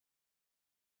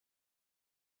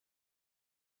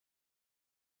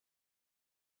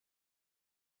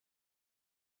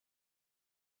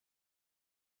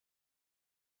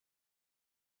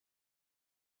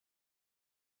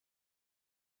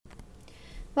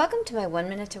Welcome to my 1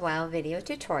 Minute to Wow video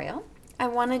tutorial. I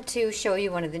wanted to show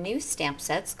you one of the new stamp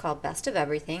sets called Best of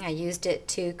Everything. I used it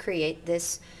to create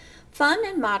this fun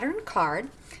and modern card,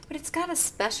 but it's got a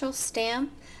special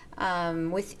stamp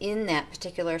within that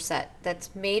particular set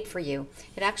that's made for you.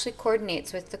 It actually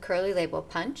coordinates with the curly label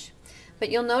punch,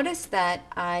 but you'll notice that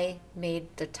I made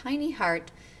the tiny heart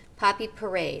Poppy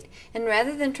Parade, and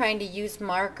rather than trying to use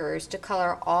markers to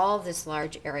color all this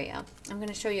large area, I'm going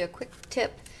to show you a quick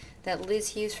tip that Liz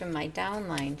Hughes from my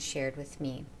downline shared with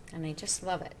me, and I just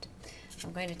love it.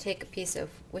 I'm going to take a piece of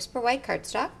Whisper White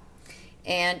cardstock,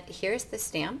 and here's the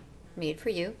stamp made for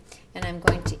you, and I'm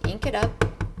going to ink it up.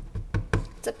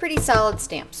 It's a pretty solid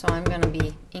stamp, so I'm going to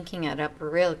be inking it up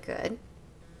real good.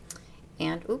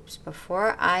 And oops,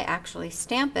 before I actually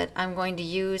stamp it, I'm going to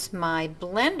use my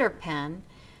blender pen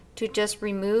to just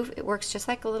remove. It works just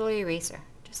like a little eraser,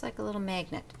 just like a little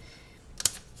magnet.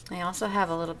 I also have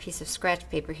a little piece of scratch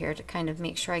paper here to kind of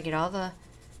make sure I get all the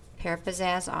pear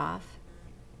pizzazz off.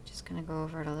 Just going to go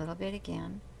over it a little bit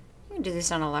again. You can do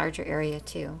this on a larger area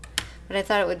too, but I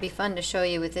thought it would be fun to show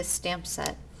you with this stamp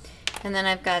set. And then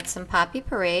I've got some Poppy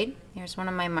Parade. Here's one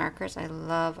of my markers. I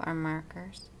love our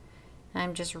markers. And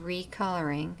I'm just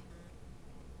recoloring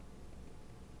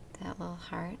that little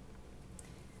heart.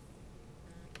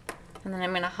 And then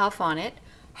I'm going to huff on it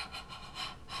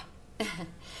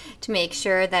to make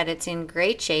sure that it's in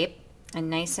great shape and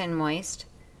nice and moist,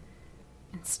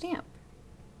 and stamp.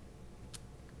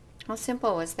 How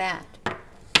simple was that?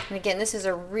 And again, this is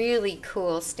a really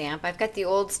cool stamp. I've got the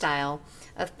old style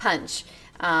of punch,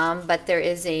 but there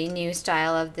is a new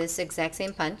style of this exact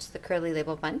same punch, the curly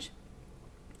label punch.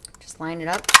 Just line it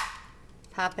up,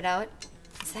 pop it out.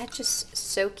 Is that just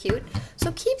so cute?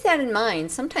 So keep that in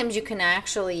mind. Sometimes you can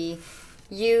actually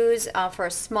use, for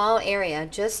a small area,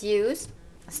 just use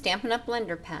a Stampin' Up!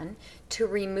 Blender pen to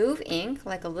remove ink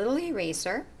like a little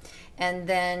eraser, and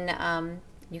then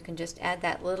you can just add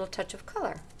that little touch of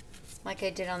color like I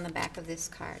did on the back of this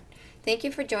card. Thank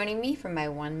you for joining me for my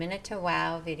 1 Minute to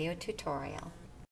Wow video tutorial.